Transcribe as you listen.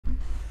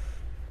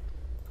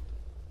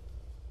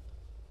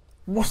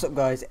What's up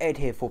guys, Ed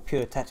here for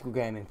Pure Tactical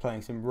Gaming,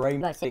 playing some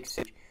Rainbow Six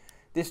Siege.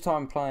 This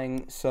time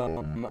playing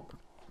some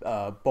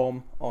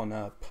bomb on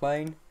a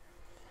plane.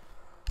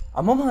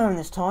 I'm on my own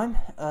this time.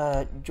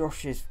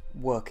 Josh is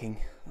working,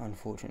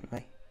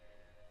 unfortunately.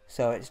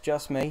 So it's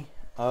just me.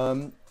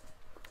 I'll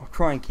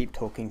try and keep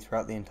talking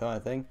throughout the entire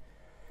thing.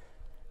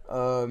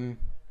 So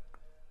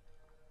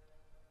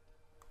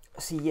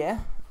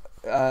yeah.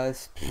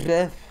 Let's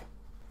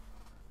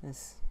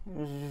just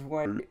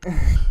wait.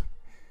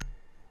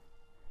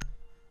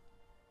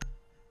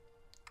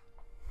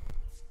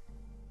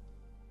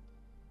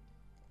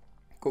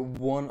 Got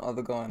one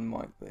other guy on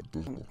mic, but it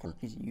doesn't look like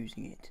he's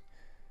using it.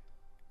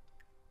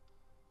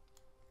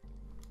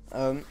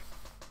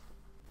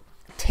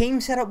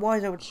 Team setup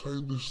wise, I would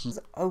say this is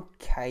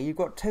okay. You've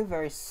got two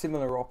very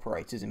similar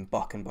operators in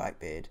Buck and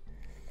Blackbeard.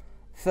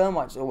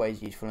 Thermite's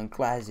always useful, and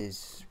Glaz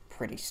is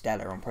pretty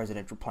stellar on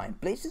Presidential Plane.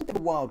 Blitz is a bit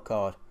of a wild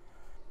card.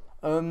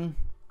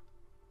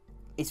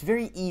 It's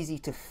very easy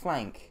to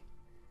flank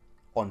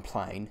on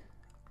plane,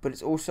 but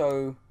it's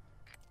also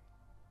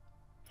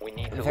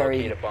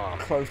very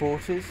close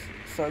quarters,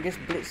 so I guess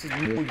Blitz is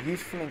more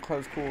useful in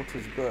close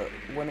quarters, but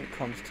when it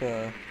comes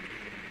to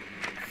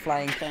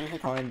flanking,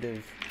 kind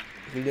of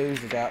he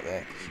loses out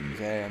there.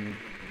 He's a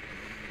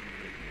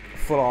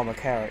full armor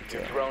character.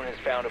 Your drone has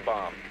found a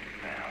bomb.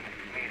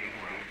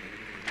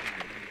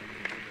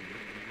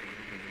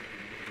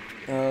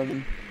 I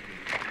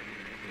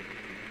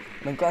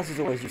mean, Glass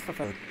is always useful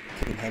for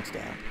keeping heads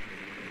down.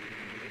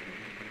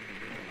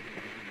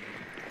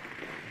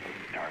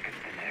 Targets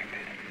detected.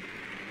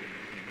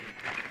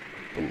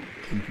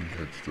 Keeping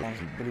heads down is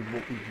really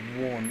what we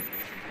want.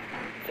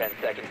 10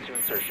 seconds to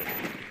insertion.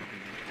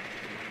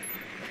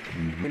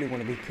 We really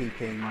want to be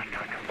keeping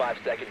 5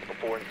 seconds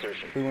before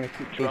insertion. We want to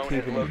keep Drone has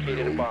keeping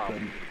located a bomb.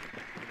 open.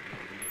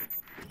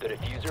 The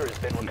diffuser has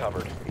been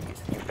recovered.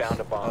 You found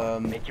a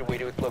bomb. Make your way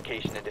to its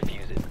location and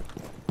defuse it.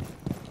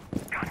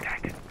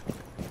 Contact.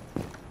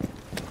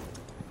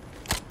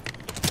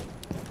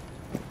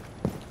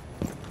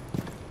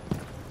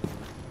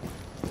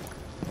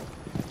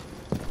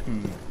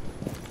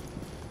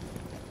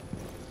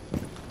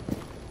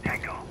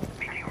 Tango,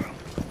 meeting room.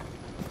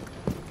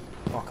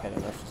 Okay, no,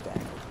 that's just down.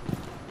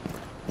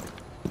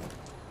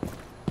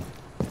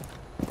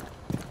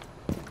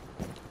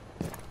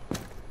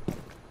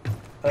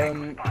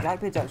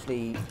 Blackbeard's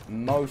actually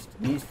most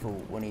useful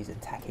when he's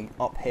attacking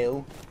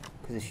uphill,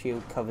 because the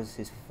shield covers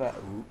his foot.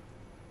 Ooh,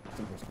 that's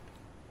interesting.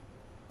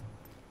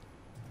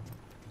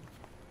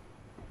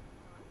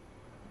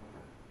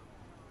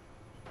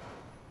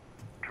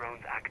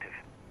 Drones active.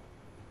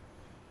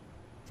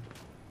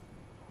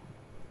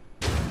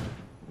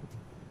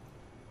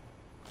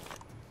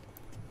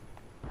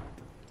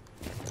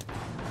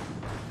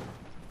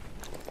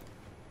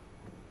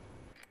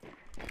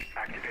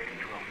 Activating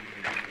drone.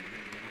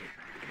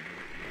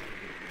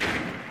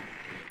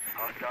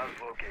 Hostiles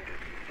located.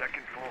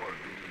 Second floor.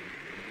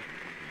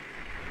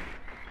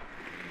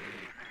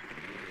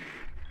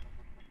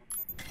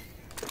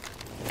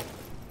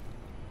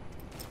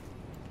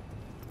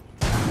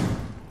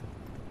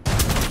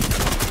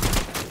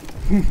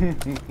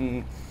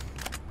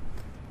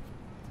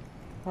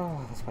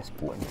 Oh, that's my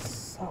sporting is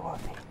so OP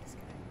in this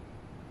game.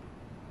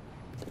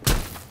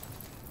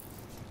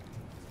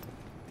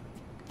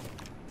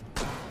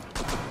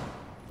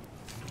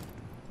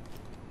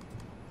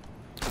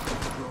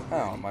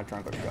 Oh, my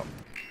drone got shot.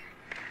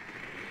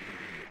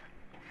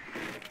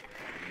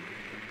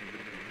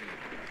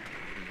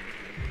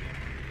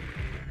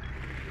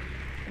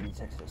 And he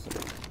texted us.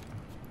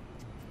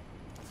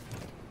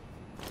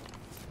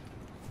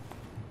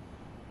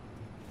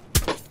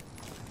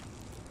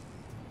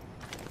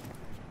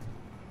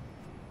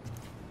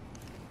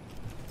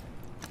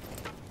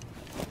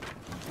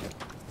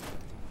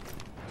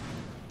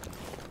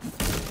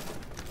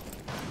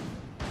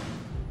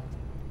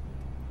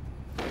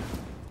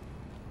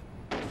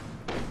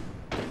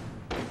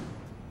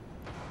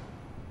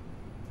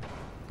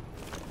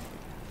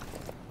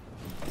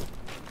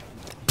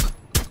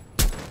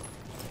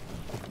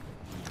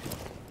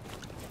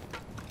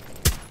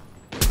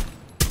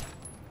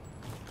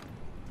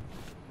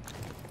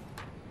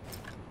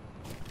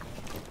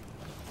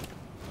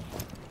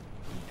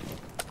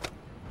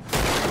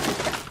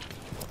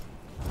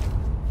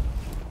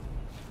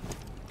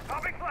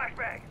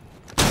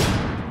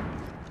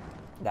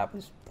 That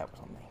was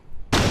on me.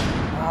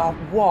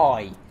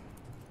 Why?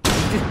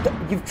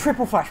 You've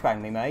triple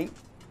flashbanged me, mate.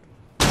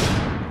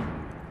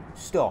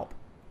 Stop.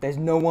 There's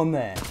no one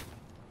there.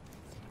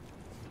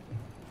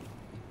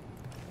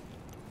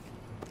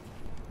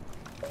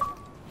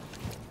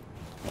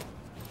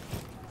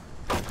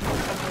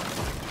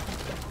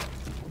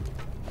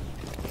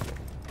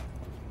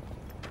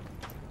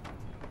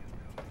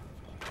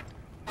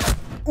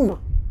 Ooh,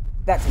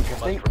 that's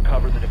interesting. Must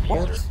recover the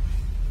diffuser. What?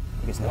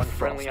 One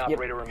friendly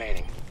operator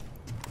remaining.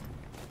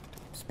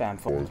 Spam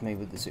follows me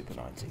with the Super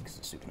 90, because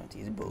the Super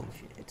 90 is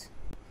bullshit.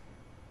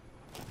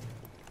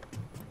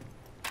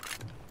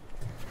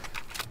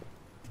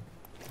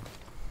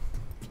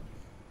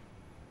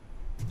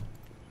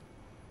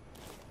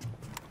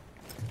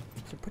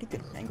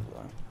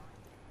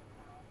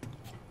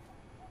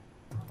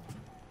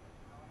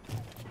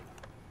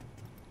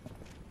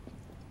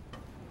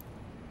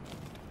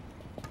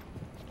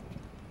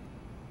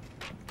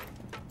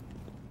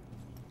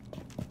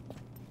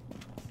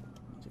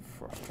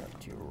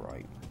 your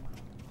right.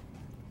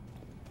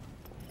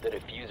 The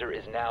diffuser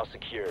is now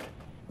secured.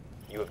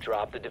 You have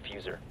dropped the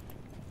diffuser.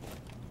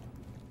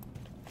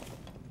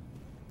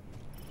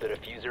 The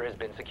diffuser has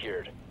been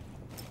secured.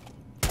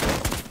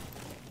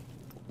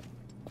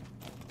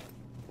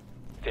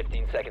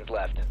 15 seconds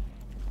left.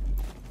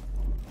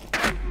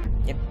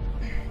 Yep.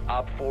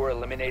 Op 4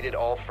 eliminated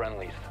all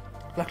friendlies.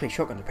 Luckily,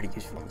 shotguns are pretty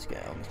useful on this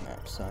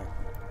map, so.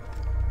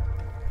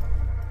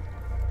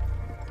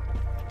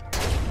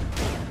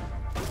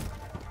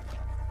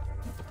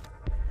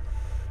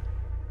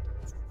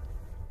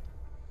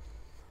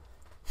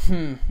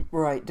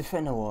 Right,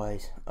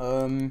 defender-wise,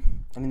 I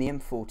mean the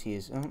M40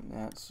 is, oh,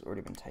 that's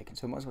already been taken,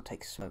 so I might as well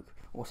take smoke.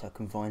 Also,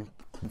 confined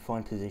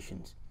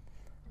positions.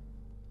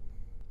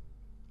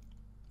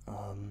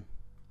 Everyone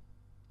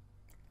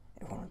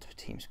on the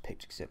team's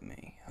picked except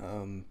me.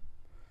 I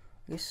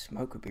guess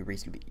smoke would be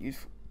reasonably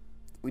useful.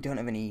 We don't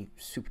have any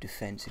super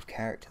defensive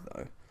character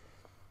though.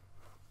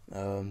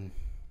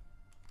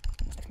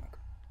 Smoke.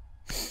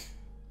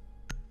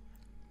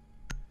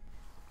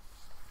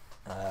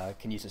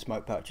 Can use a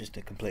smoke pouch just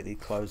to completely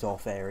close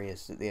off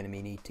areas that the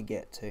enemy need to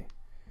get to.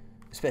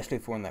 Especially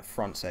if we're on that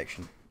front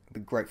section. It'd be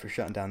great for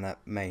shutting down that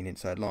main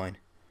inside line.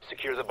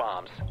 Secure the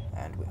bombs.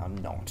 And we are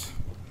not.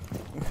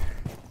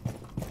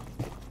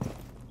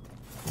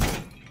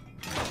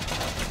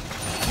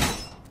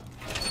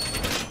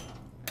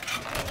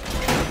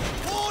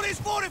 Wall is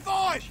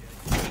fortified!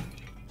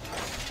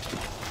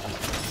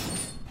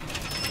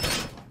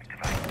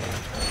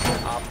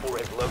 Op 4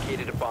 has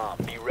located a bomb.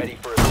 Be ready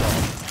for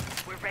assault.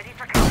 We're ready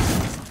for combat.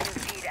 New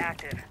feed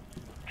active.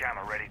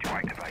 Jammer ready to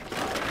activate.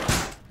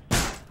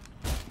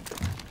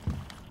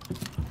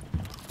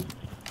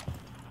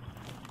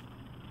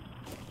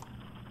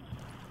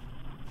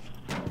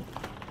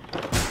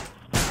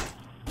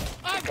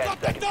 I've 10 got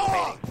the seconds door!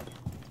 remaining.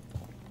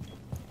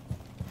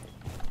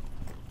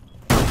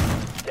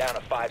 Down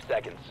to 5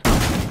 seconds.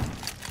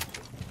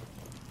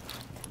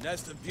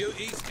 Nest of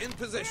beauties in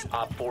position.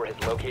 Op 4 has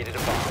located a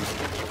bomb.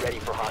 Be ready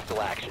for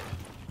hostile action.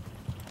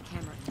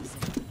 Camera in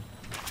sync.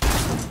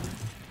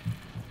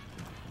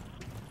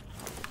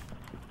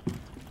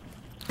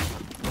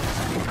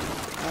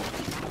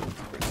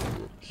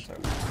 So,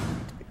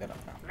 pick that up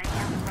now. Lay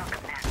down the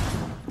rocket map.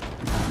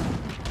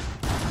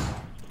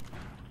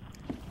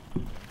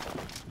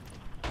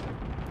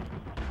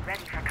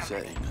 Ready for combat.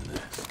 Setting the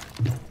nest.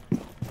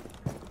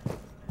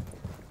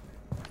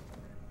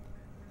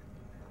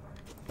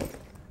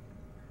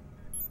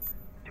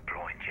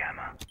 Deploying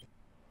jammer.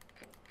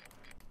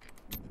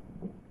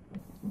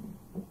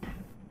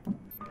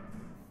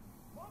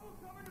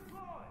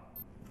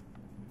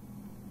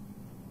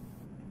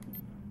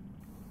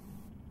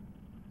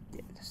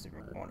 Yeah, this is the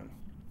wrong one.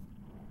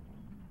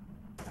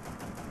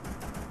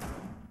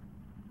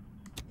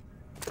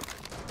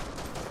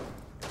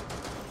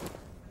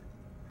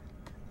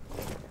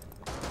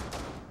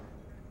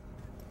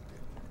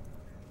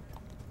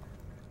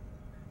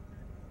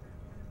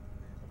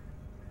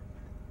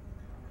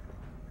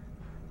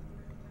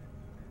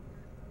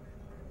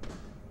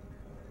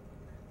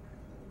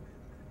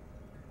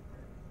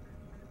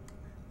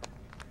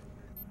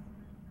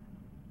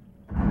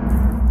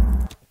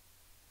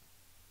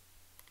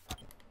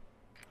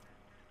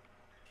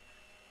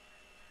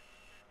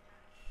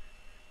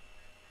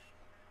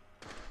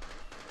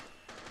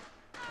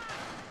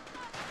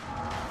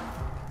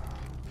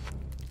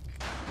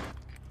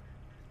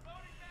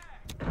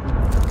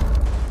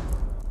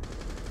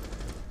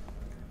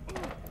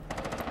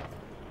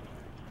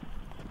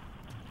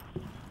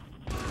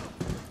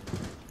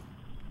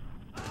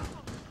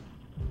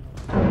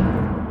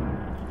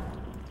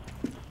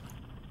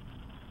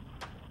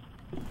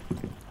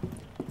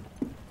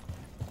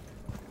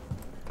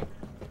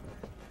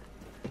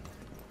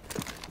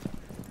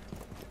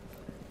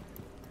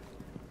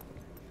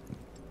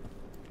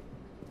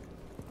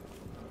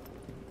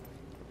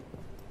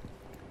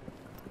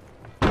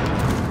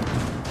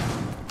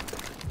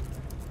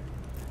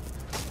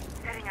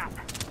 Setting up.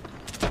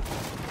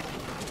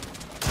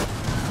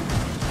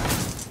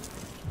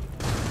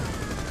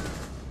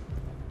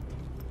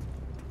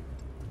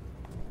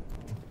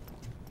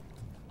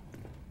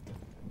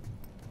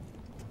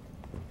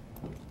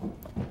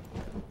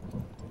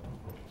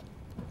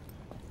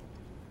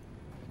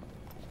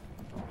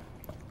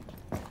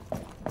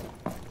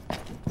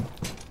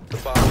 The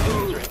bomb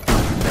diffuser.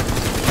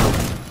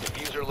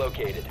 Diffuser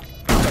located.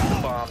 Protect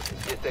the bombs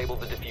and disable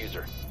the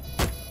diffuser.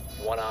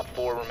 1 Op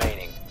 4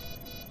 remaining.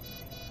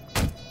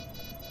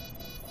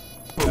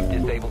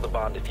 Disable the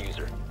bomb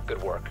diffuser.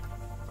 Good work.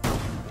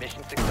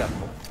 Mission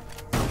successful.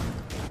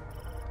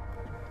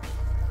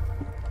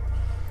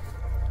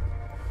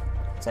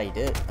 That's how you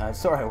do it.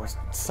 Sorry I was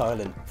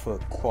silent for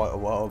quite a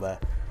while there.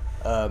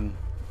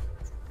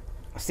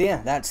 So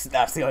yeah, that's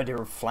the idea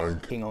of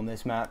flanking on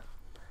this map.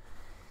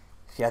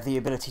 If you have the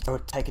ability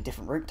to take a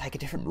different route, take a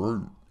different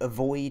route.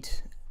 Avoid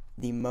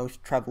the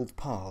most travelled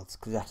paths,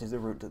 because that is the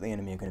route that the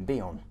enemy are going to be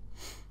on.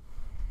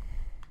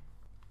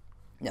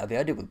 Now the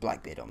idea with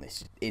Blackbeard on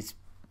this is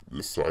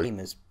the same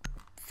as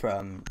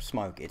from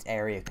smoke, it's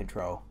area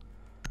control.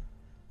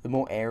 The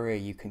more area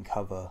you can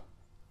cover,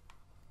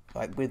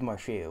 like with my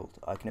shield,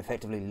 I can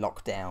effectively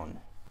lock down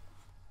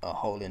a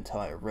whole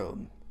entire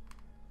room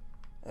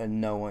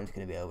and no one's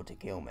going to be able to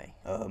kill me.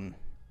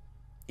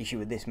 Issue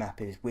with this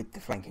map is with the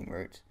flanking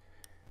routes,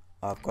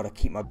 I've got to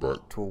keep my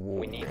back to a wall.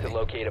 We need to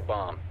locate a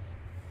bomb.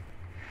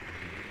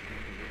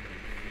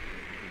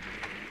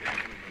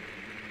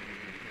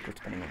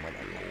 Depending on where they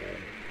are.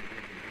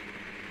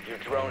 Your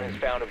drone has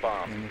found a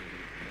bomb.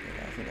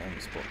 Yeah, I think I only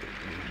spotted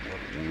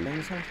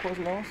many times was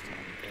last time.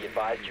 Be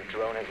advised your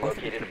drone has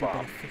located a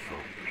bomb.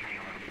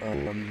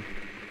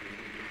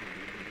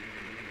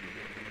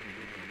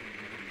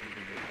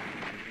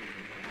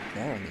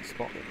 They're only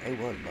spotted. They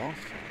were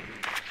last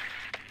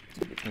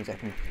time. Which means I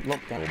can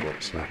lock down the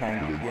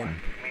triangle again.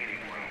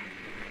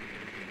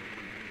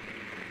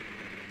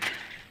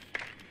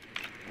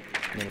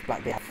 And then the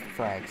black bit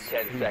frags.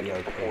 10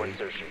 seconds before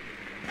insertion.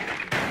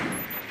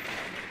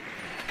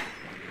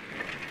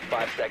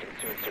 5 seconds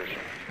to insertion.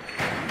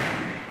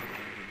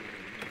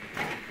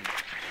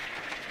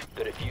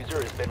 The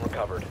diffuser has been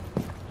recovered.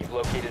 You've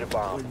located a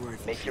bomb.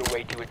 Make your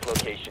way to its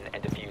location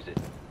and defuse it.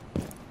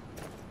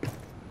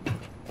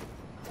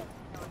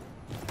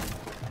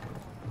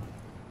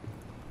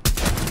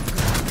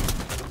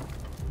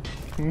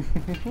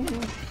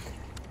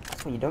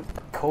 That's when you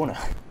don't corner.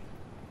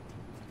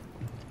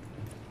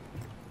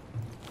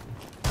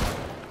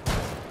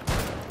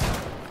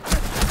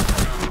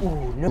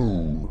 Ooh,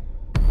 no.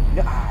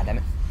 No. Ah, damn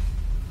it.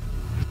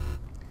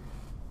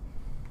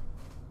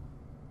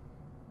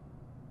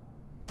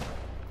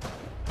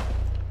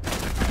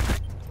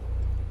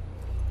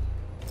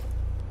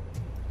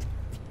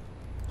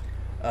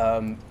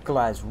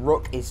 Glaz,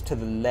 Rook is to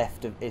the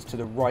left of, is to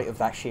the right of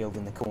that shield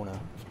in the corner.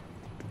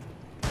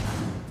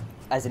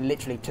 As in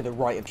literally to the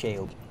right of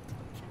shield.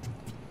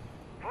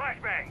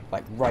 Flashbang.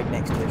 Like right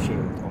next to the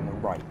shield on the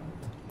right.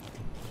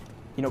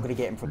 You're not going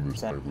to get him from the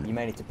center. You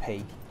may need to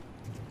peek.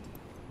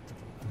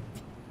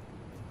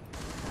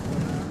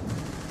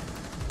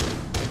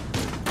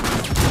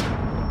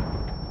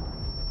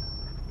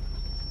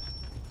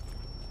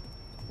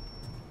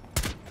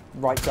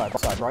 Right side,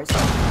 right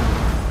side.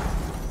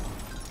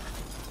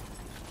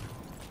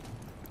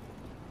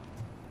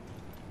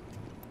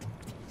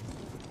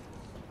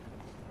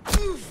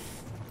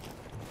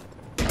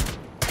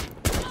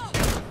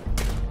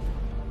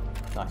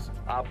 Nice.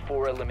 Op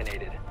 4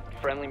 eliminated.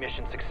 Friendly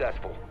mission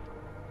successful.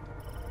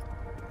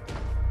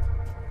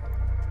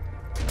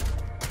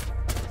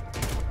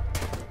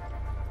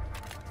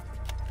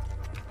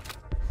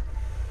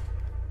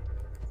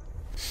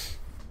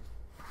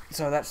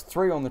 So that's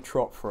 3 on the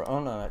trot for.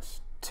 Oh no,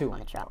 that's 2 on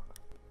the trot.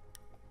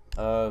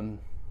 I'm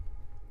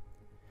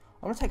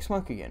gonna take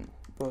smoke again,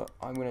 but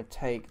I'm gonna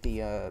take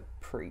the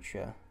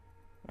preacher.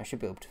 I should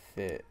be able to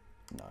fit.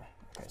 No.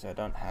 Okay, so I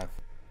don't have.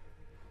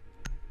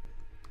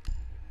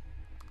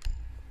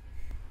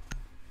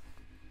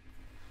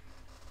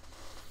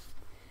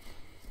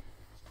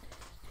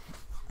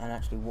 And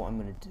actually, what I'm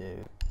gonna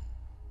do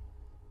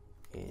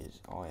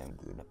is I am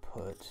gonna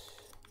put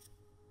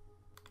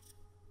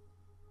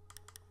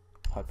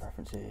hide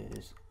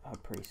preferences,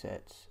 hide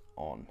presets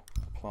on,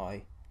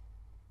 apply.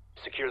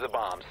 Secure the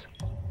bombs.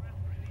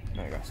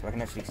 There we go, so I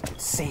can actually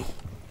see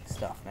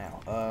stuff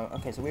now.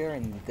 Okay, so we are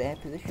in their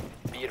position.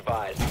 Be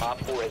advised, Op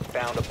 4 has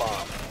found a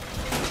bomb.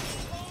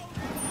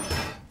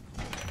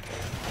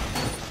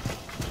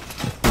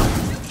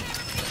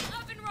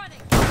 Up and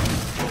running.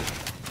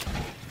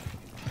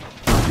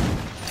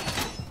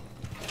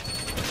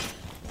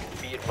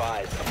 Be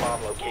advised, a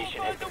bomb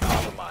location has been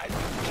compromised.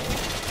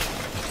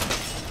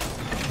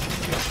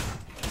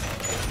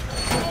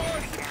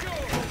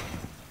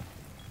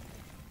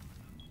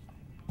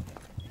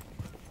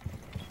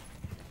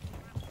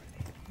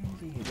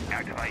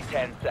 Activate.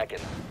 10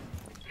 seconds.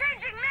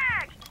 Changing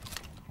mag.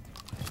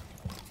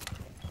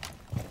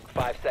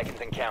 5 seconds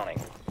and counting.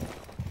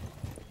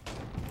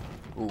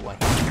 Ooh, I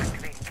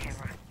Activating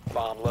camera.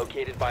 Bomb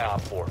located by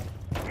Op 4.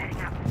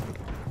 Setting up.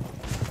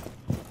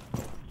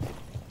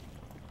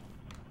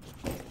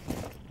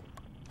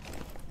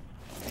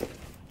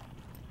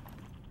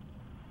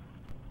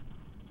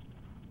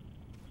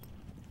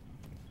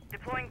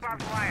 Deploying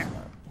barbed wire.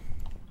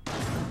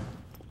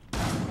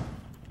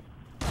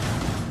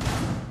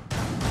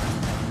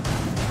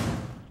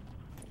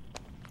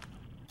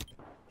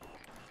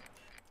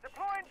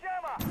 Deploying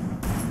jammer.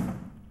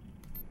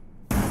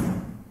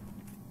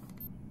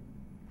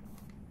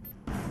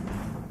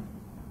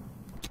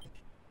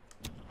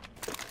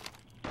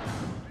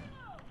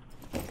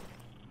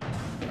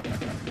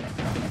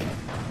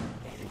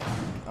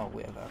 oh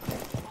we have that.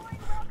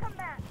 Welcome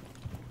back.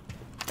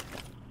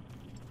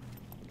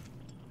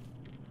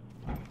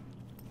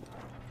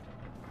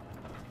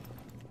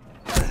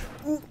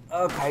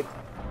 Okay,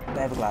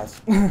 they have a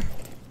glass.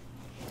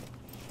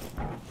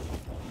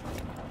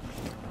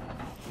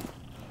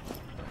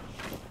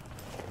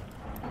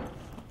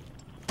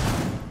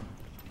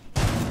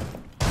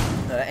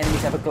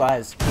 Enemies have a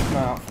glass. Keep them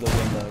out for the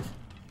windows.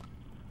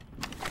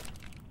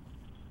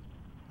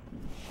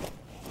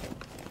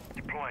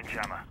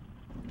 jammer.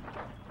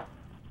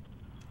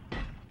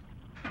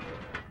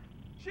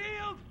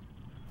 Shield!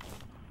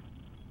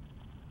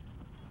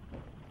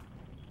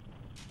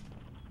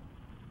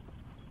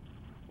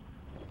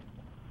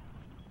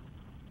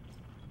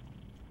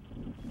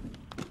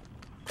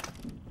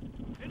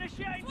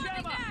 Initiate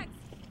jammer!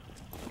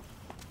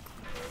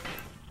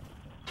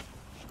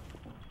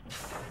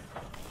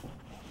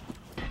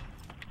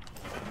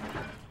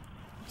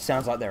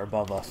 Sounds like they're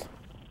above us.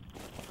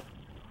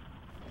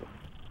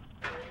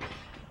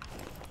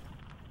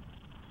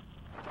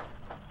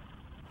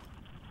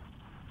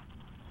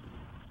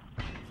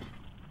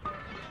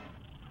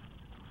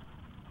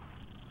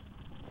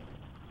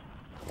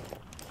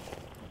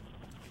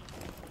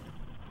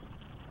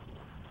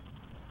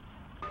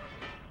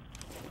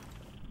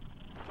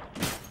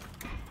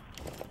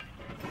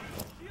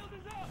 Shield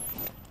is up!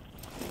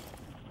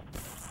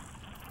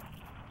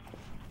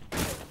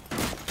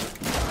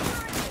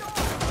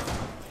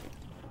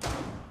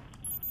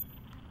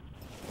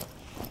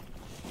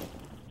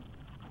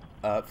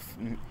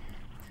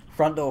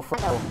 Front door,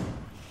 front door.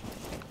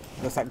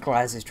 Looks like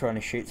Glaz is trying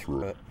to shoot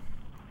through it.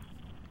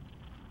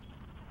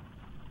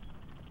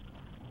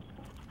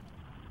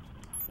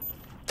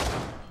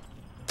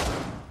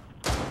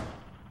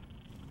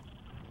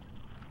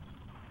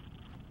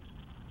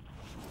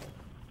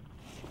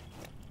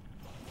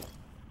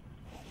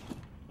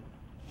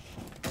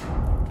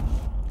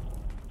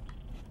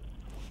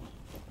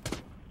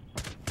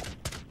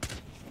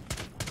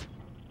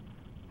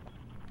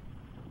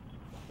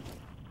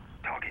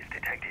 Targets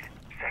detected.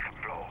 Second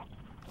floor.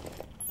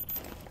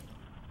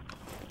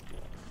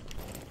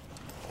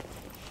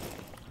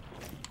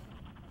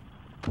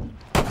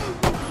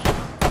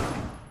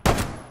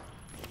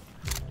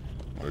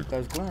 There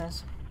goes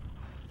Glaz.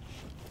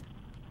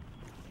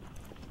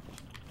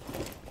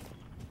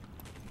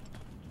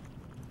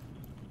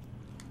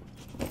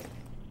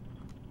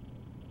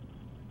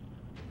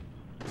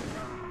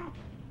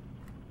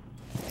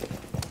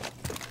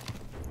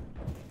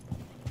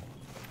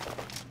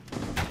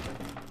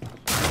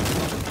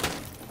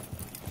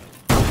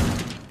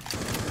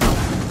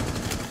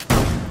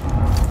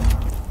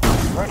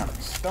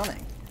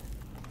 Stunning.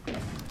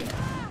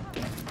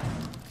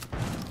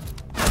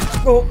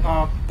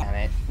 Oh, damn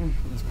it.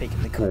 He's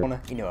peeking the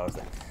corner. He knew I was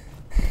there.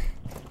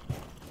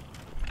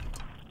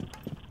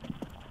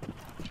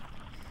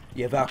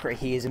 Yeah, Valkyrie,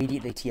 he is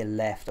immediately to your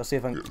left. I'll see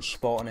if I can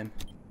spot on him.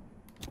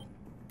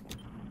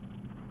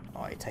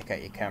 Oh, you take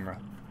out your camera.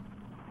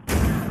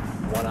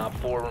 1 Op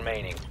 4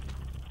 remaining.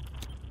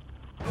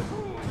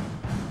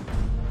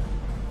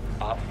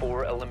 Op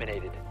 4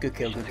 eliminated. Good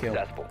kill, good kill.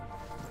 Successful.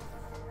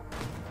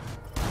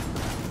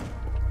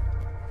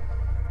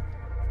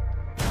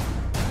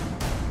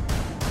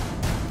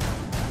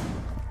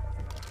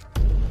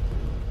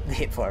 The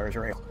hip fire is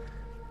real.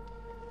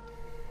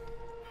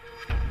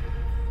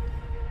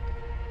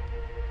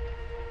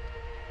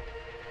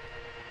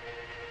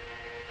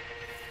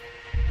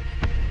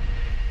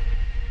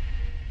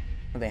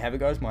 Well, there you have it,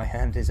 guys. My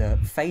hand is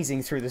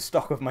phasing through the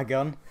stock of my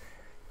gun.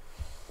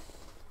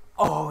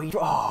 Oh,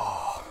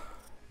 oh.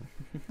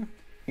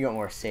 You got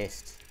more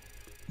assists.